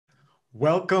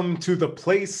Welcome to the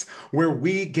place where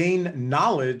we gain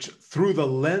knowledge through the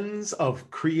lens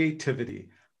of creativity.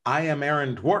 I am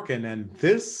Aaron Dworkin, and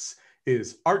this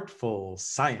is Artful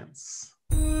Science.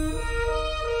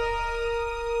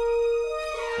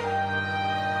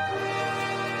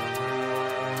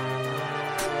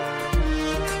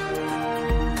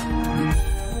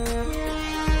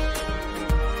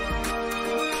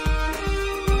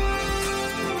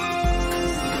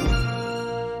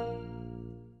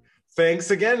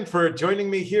 Thanks again for joining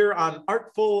me here on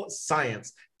Artful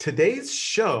Science. Today's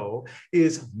show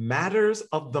is Matters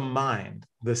of the Mind,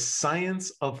 the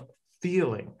science of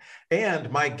feeling.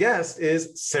 And my guest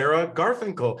is Sarah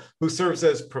Garfinkel, who serves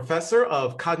as professor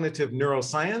of cognitive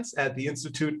neuroscience at the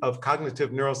Institute of Cognitive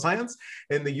Neuroscience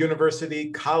in the University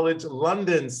College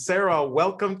London. Sarah,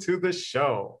 welcome to the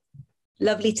show.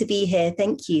 Lovely to be here.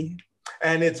 Thank you.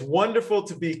 And it's wonderful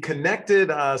to be connected,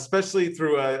 especially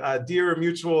through a dear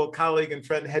mutual colleague and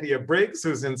friend, Hedia Briggs,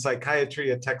 who's in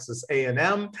psychiatry at Texas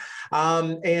A&M.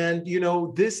 And, you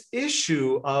know, this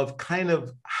issue of kind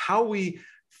of how we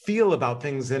feel about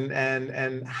things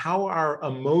and how our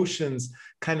emotions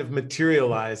kind of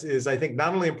materialize is, I think,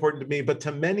 not only important to me, but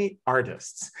to many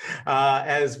artists,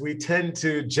 as we tend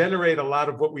to generate a lot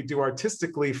of what we do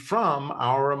artistically from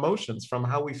our emotions, from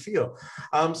how we feel.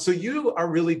 So you are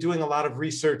really doing a lot of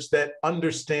research that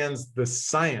understands the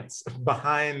science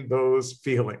behind those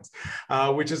feelings,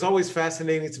 which is always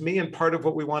fascinating to me and part of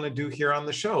what we want to do here on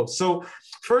the show. So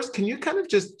first, can you kind of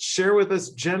just share with us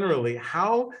generally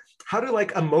how do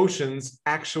like emotions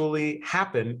actually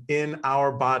happen in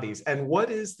our bodies? And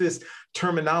what is this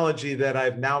terminology that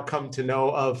I've now come to know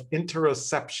of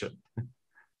interoception?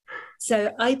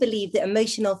 So I believe that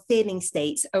emotional feeling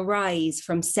states arise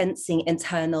from sensing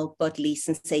internal bodily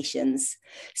sensations.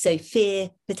 So fear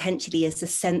potentially is the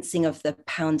sensing of the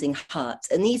pounding heart.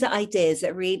 And these are ideas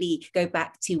that really go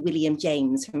back to William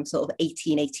James from sort of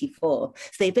 1884.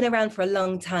 So they've been around for a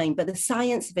long time, but the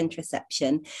science of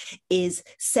interoception is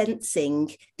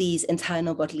sensing these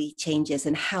internal bodily changes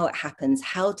and how it happens.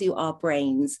 How do our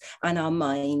brains and our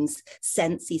minds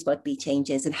sense these bodily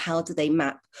changes, and how do they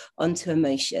map onto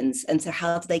emotions? And so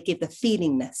how do they give the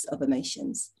feelingness of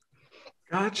emotions?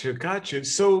 Got you.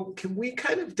 So can we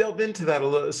kind of delve into that a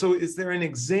little? So is there an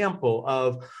example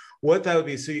of what that would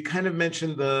be? So you kind of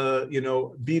mentioned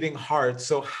the, beating heart.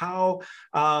 So how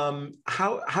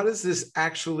does this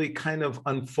actually kind of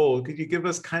unfold? Could you give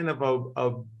us kind of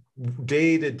a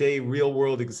day-to-day real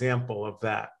world example of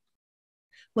that?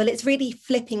 Well, it's really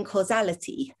flipping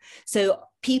causality. So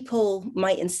people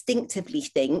might instinctively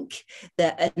think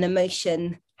that an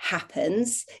emotion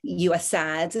happens, you are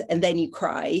sad and then you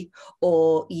cry,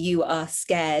 or you are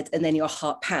scared and then your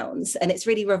heart pounds. And it's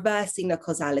really reversing the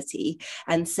causality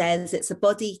and says it's a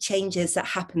body changes that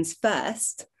happens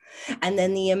first, and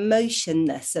then the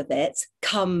emotionness of it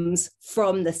comes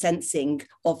from the sensing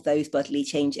of those bodily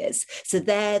changes. So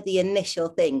they're the initial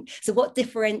thing. So what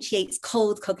differentiates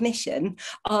cold cognition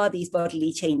are these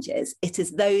bodily changes. It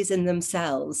is those in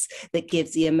themselves that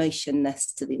gives the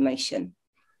emotionness to the emotion.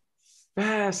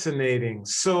 Fascinating.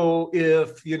 So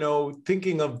if,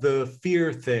 thinking of the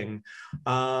fear thing,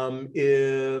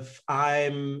 if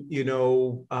I'm,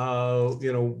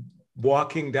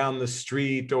 walking down the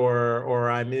street or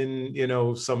I'm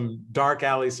in, some dark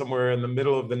alley somewhere in the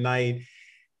middle of the night,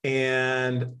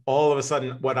 and all of a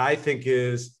sudden what I think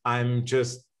is I'm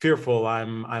just fearful.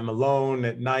 I'm alone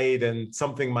at night and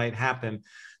something might happen.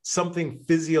 Something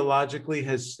physiologically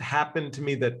has happened to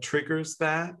me that triggers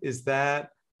that. Is that?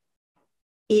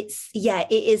 It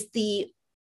is the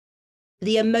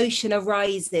emotion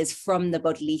arises from the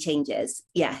bodily changes.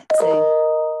 Yeah. So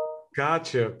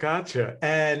Gotcha.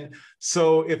 And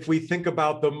so if we think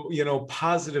about the,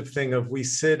 positive thing of we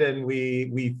sit and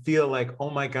we feel like, oh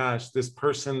my gosh, this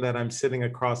person that I'm sitting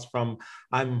across from,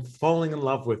 I'm falling in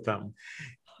love with them.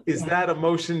 Is that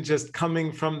emotion just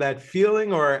coming from that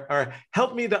feeling, or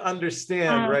help me to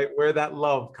understand, right, where that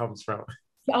love comes from?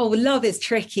 Oh, love is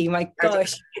tricky. My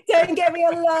gosh, don't get me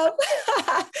on love.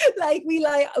 we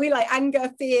like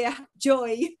anger, fear,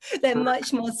 joy. They're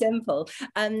much more simple.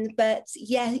 But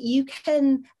yeah,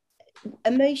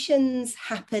 emotions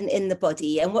happen in the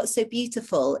body. And what's so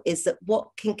beautiful is that what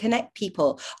can connect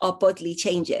people are bodily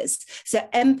changes. So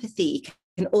empathy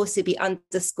can also be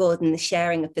underscored in the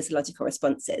sharing of physiological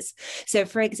responses. So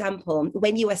for example,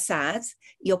 when you are sad,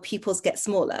 your pupils get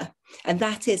smaller. And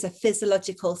that is a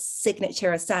physiological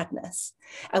signature of sadness.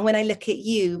 And when I look at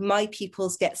you, my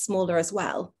pupils get smaller as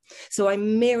well. So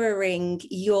I'm mirroring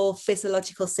your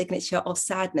physiological signature of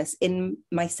sadness in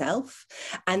myself.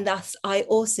 And thus I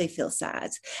also feel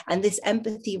sad. And this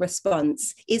empathy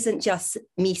response isn't just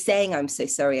me saying, I'm so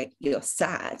sorry you're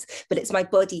sad, but it's my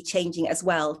body changing as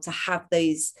well to have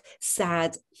those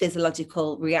sad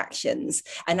physiological reactions.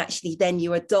 And actually then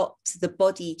you adopt the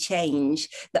body change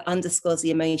that underscores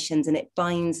the emotions and it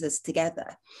binds us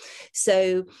together.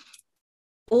 So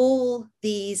all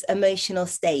these emotional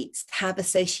states have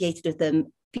associated with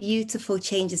them beautiful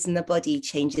changes in the body,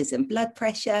 changes in blood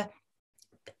pressure,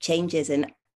 changes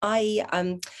in eye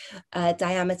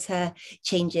diameter,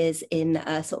 changes in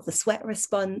sort of the sweat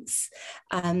response.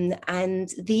 And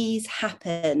these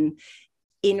happen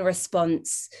in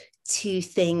response to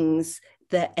things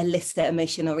that elicit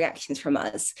emotional reactions from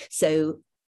us. So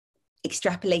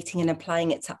extrapolating and applying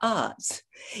it to art,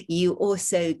 you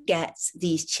also get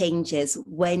these changes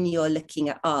when you're looking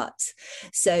at art.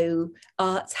 So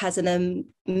art has an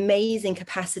amazing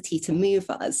capacity to move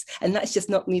us, and that's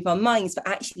just not move our minds, but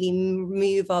actually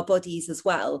move our bodies as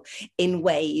well in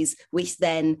ways which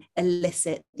then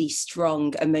elicit these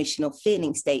strong emotional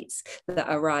feeling states that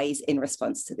arise in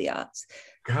response to the art.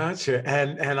 Gotcha.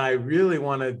 And I really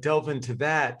want to delve into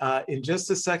that in just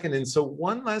a second. And so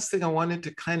one last thing I wanted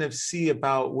to kind of see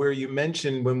about where you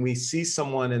mentioned when we see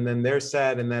someone and then they're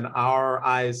sad and then our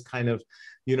eyes kind of,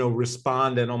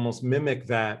 respond and almost mimic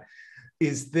that.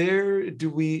 Is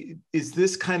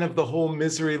this kind of the whole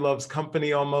misery loves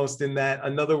company almost, in that,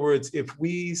 in other words, if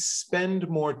we spend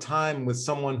more time with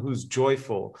someone who's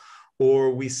joyful, or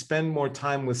we spend more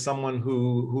time with someone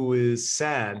who is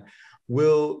sad,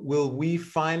 will we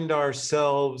find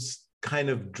ourselves kind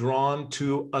of drawn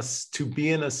to us to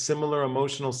be in a similar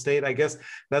emotional state? I guess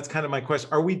that's kind of my question.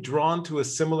 Are we drawn to a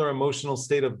similar emotional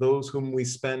state of those whom we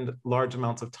spend large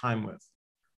amounts of time with?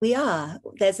 We are.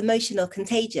 There's emotional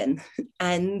contagion,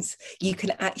 and you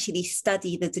can actually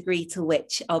study the degree to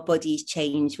which our bodies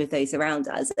change with those around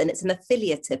us. And it's an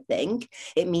affiliative thing.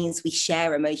 It means we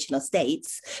share emotional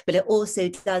states, but it also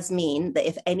does mean that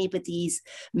if anybody's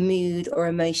mood or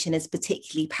emotion is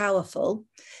particularly powerful,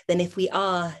 then if we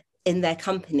are in their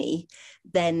company,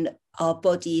 then our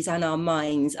bodies and our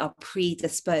minds are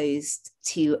predisposed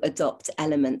to adopt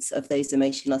elements of those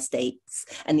emotional states.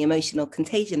 And the emotional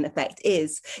contagion effect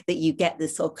is that you get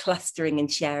this sort of clustering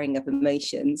and sharing of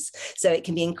emotions. So it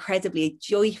can be incredibly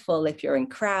joyful if you're in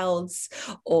crowds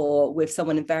or with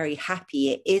someone very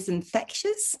happy. It is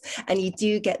infectious and you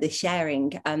do get the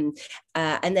sharing. And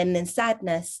then in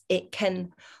sadness, it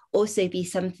can also be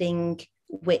something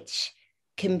which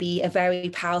can be a very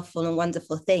powerful and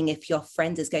wonderful thing. If your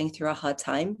friend is going through a hard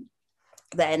time,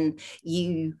 then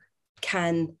you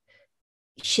can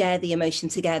share the emotion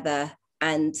together,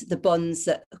 and the bonds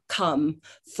that come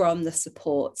from the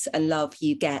support and love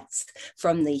you get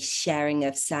from the sharing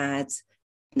of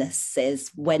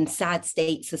sadnesses, when sad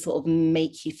states are sort of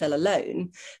make you feel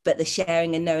alone, but the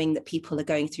sharing and knowing that people are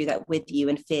going through that with you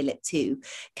and feel it too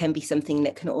can be something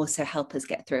that can also help us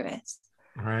get through it.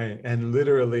 Right. And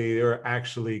literally you're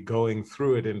actually going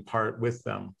through it in part with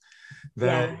them.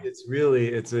 That it's really,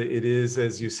 it is,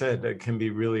 as you said, it can be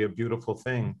really a beautiful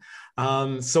thing.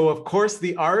 So of course,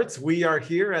 the arts, we are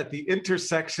here at the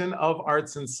intersection of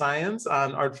arts and science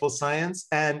on Artful Science.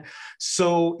 And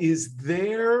so is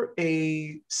there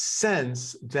a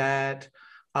sense that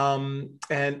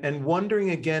and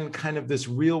wondering again, kind of this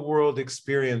real world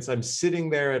experience. I'm sitting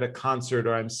there at a concert,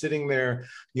 or I'm sitting there,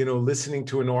 listening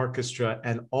to an orchestra,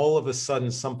 and all of a sudden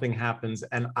something happens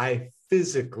and I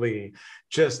physically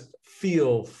just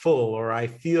feel full, or I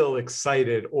feel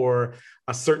excited, or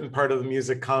a certain part of the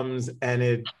music comes and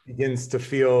it begins to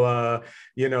feel,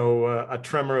 a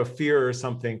tremor of fear or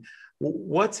something.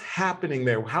 What's happening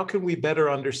there? How can we better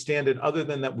understand it other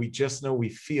than that we just know we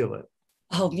feel it?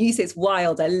 Oh, music's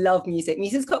wild. I love music.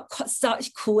 Music's got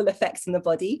such cool effects in the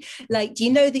body. Like, do you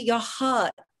know that your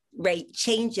heart rate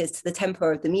changes to the tempo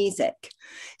of the music?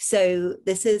 So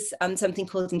this is something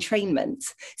called entrainment.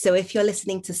 So if you're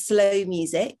listening to slow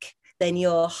music, then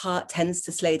your heart tends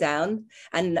to slow down,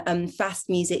 and fast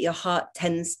music, your heart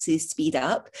tends to speed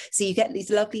up. So you get these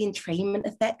lovely entrainment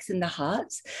effects in the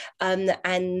heart,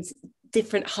 and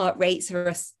different heart rates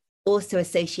are also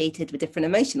associated with different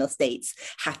emotional states.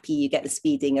 Happy, you get the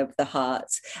speeding of the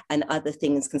heart, and other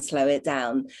things can slow it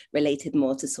down, related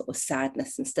more to sort of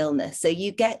sadness and stillness. So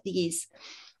you get these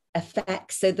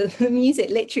effects. So the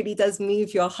music literally does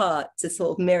move your heart to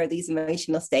sort of mirror these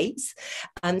emotional states.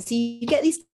 So you get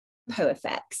these tempo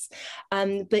effects.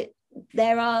 But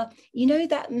there are,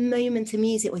 that moment in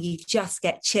music where you just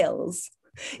get chills.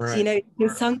 Right.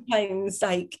 Sometimes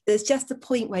like there's just a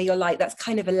point where you're like, that's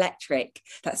kind of electric,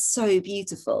 that's so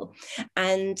beautiful.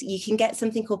 And you can get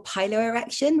something called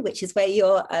piloerection, which is where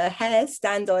your hairs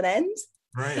stand on end.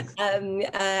 Right.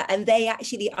 And they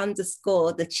actually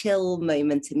underscore the chill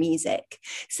moment in music.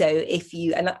 So if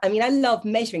you, and I mean, I love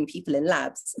measuring people in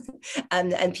labs,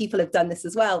 and people have done this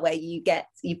as well, where you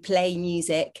play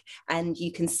music and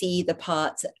you can see the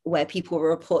part where people will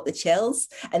report the chills,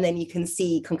 and then you can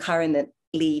see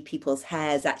concurrently people's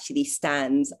hairs actually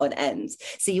stand on end.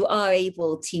 So you are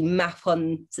able to map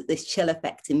on this chill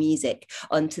effect in music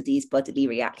onto these bodily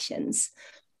reactions.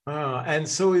 And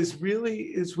so as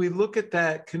we look at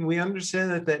that, can we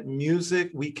understand that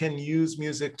music, we can use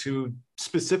music to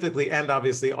specifically, and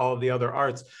obviously all of the other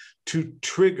arts, to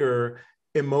trigger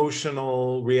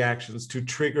emotional reactions, to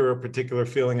trigger a particular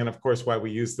feeling, and of course why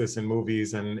we use this in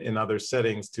movies and in other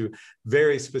settings to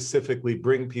very specifically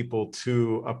bring people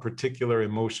to a particular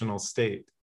emotional state?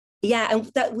 Yeah, and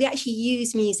that we actually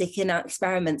use music in our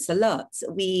experiments a lot.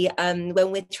 We, when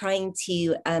we're trying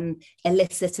to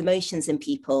elicit emotions in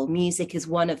people, music is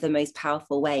one of the most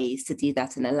powerful ways to do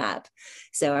that in a lab.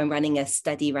 So I'm running a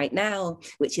study right now,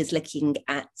 which is looking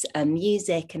at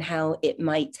music and how it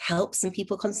might help some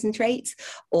people concentrate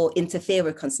or interfere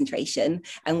with concentration.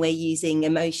 And we're using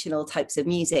emotional types of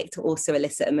music to also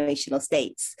elicit emotional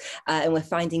states. And we're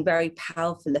finding very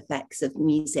powerful effects of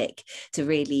music to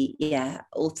really,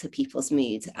 alter people's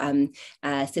mood.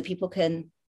 So people can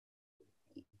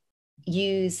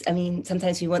use, I mean,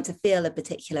 sometimes we want to feel a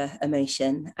particular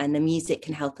emotion, and the music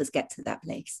can help us get to that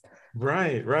place.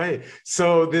 Right, right.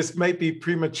 So this might be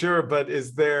premature, but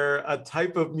is there a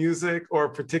type of music or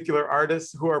particular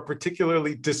artists who are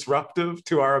particularly disruptive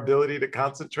to our ability to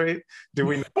concentrate? Do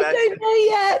we know that? I don't know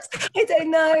yet. I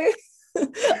don't know.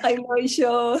 I'm not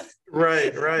sure.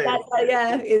 Right.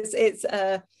 It's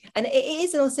and it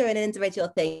is also an individual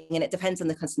thing, and it depends on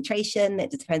the concentration, it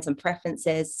depends on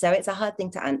preferences. So it's a hard thing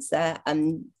to answer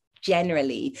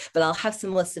generally, but I'll have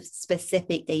some more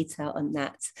specific data on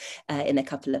that in a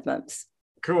couple of months.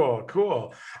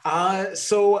 Cool.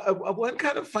 So one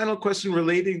kind of final question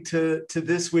relating to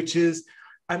this, which is,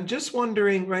 I'm just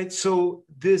wondering, right? So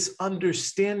this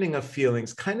understanding of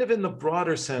feelings, kind of in the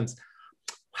broader sense,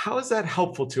 how is that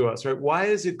helpful to us, right? Why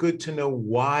is it good to know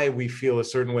why we feel a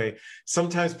certain way?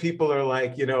 Sometimes people are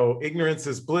like, ignorance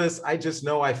is bliss. I just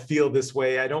know I feel this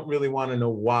way. I don't really want to know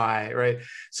why, right?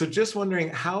 So just wondering,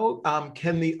 how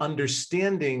can the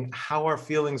understanding how our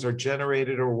feelings are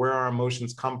generated or where our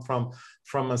emotions come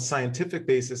from a scientific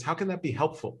basis, how can that be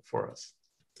helpful for us?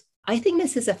 I think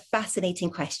this is a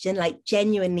fascinating question, like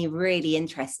genuinely really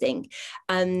interesting.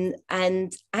 And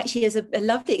actually, there's a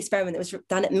lovely experiment that was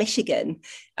done at Michigan,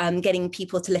 getting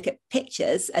people to look at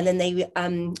pictures, and then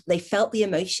they felt the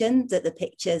emotion that the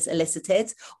pictures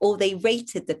elicited, or they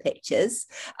rated the pictures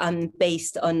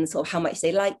based on sort of how much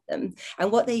they liked them.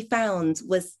 And what they found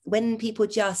was when people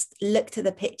just looked at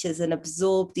the pictures and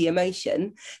absorbed the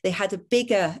emotion, they had a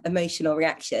bigger emotional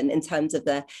reaction in terms of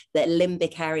the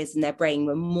limbic areas in their brain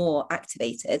were more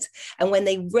activated. And when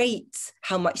they rate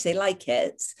how much they like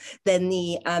it, then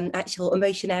the actual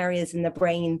emotion areas in the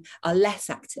brain are less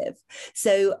active.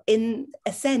 So in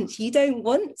a sense, you don't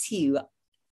want to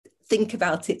think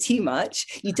about it too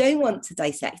much. You don't want to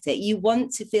dissect it. You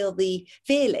want to feel the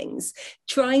feelings.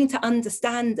 Trying to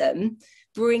understand them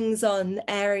brings on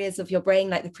areas of your brain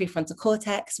like the prefrontal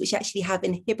cortex, which actually have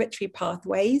inhibitory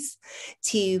pathways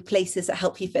to places that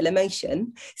help you feel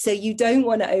emotion. So you don't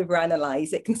want to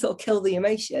overanalyze. It can sort of kill the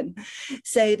emotion.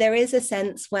 So there is a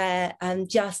sense where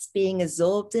just being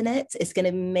absorbed in it is going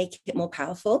to make it more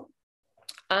powerful.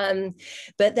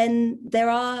 But then there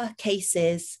are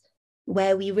cases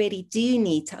where we really do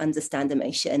need to understand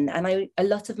emotion. And a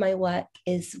lot of my work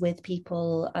is with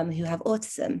people who have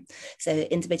autism, so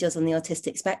individuals on the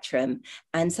autistic spectrum.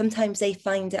 And sometimes they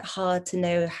find it hard to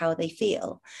know how they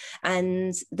feel.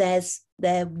 And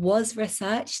there was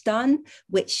research done,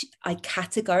 which I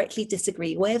categorically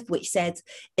disagree with, which said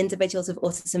individuals with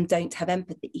autism don't have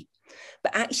empathy.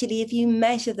 But actually, if you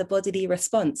measure the bodily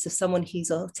response of someone who's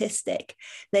autistic,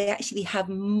 they actually have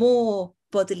more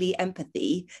bodily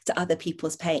empathy to other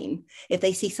people's pain. If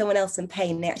they see someone else in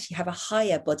pain, they actually have a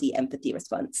higher body empathy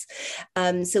response.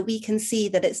 So we can see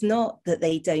that it's not that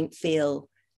they don't feel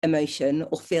emotion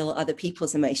or feel other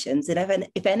people's emotions. And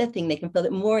if anything, they can feel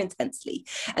it more intensely.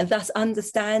 And thus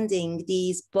understanding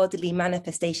these bodily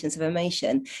manifestations of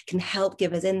emotion can help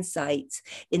give us insight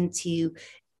into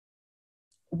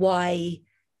why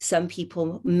some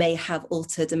people may have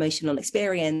altered emotional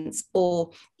experience or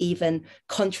even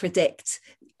contradict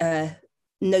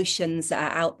notions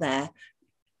that are out there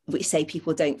which say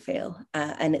people don't feel,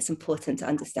 and it's important to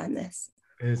understand this.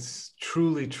 It's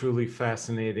truly, truly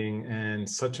fascinating and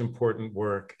such important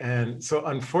work. And so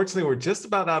unfortunately, we're just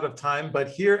about out of time, but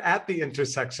here at the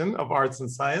intersection of arts and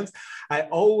science, I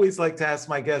always like to ask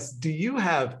my guests, do you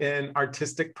have an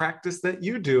artistic practice that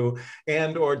you do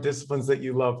and or disciplines that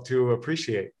you love to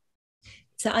appreciate?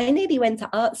 So I nearly went to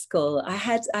art school. I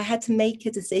had to make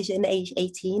a decision age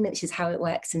 18, which is how it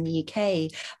works in the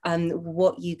UK.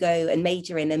 What you go and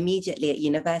major in immediately at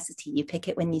university, you pick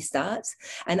it when you start.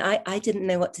 And I didn't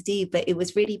know what to do, but it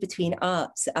was really between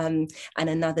art and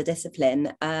another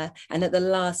discipline. And at the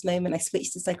last moment, I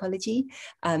switched to psychology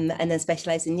and then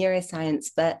specialized in neuroscience.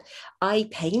 But I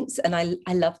paint, and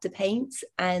I love to paint.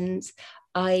 And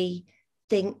I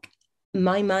think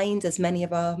my mind, as many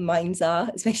of our minds are,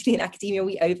 especially in academia,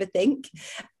 we overthink.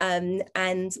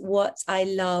 And what I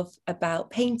love about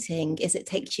painting is it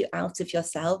takes you out of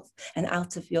yourself and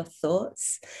out of your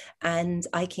thoughts. And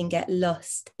I can get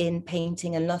lost in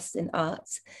painting and lost in art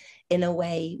in a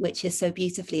way which is so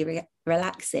beautifully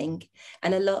relaxing.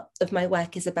 And a lot of my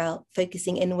work is about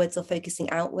focusing inwards or focusing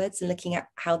outwards and looking at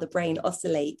how the brain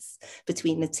oscillates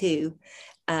between the two.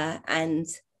 And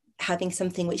having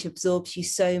something which absorbs you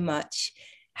so much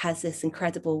has this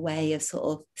incredible way of sort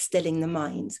of stilling the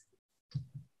mind.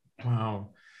 Wow.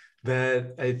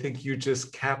 That I think you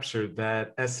just captured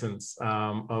that essence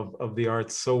of the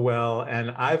arts so well.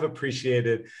 And I've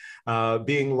appreciated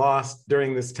being lost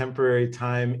during this temporary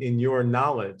time in your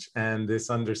knowledge and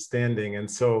this understanding. And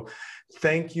so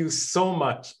thank you so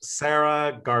much,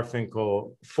 Sarah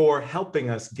Garfinkel, for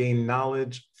helping us gain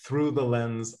knowledge through the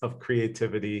lens of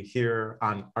creativity here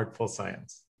on Artful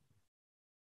Science.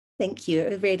 Thank you.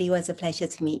 It really was a pleasure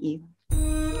to meet you.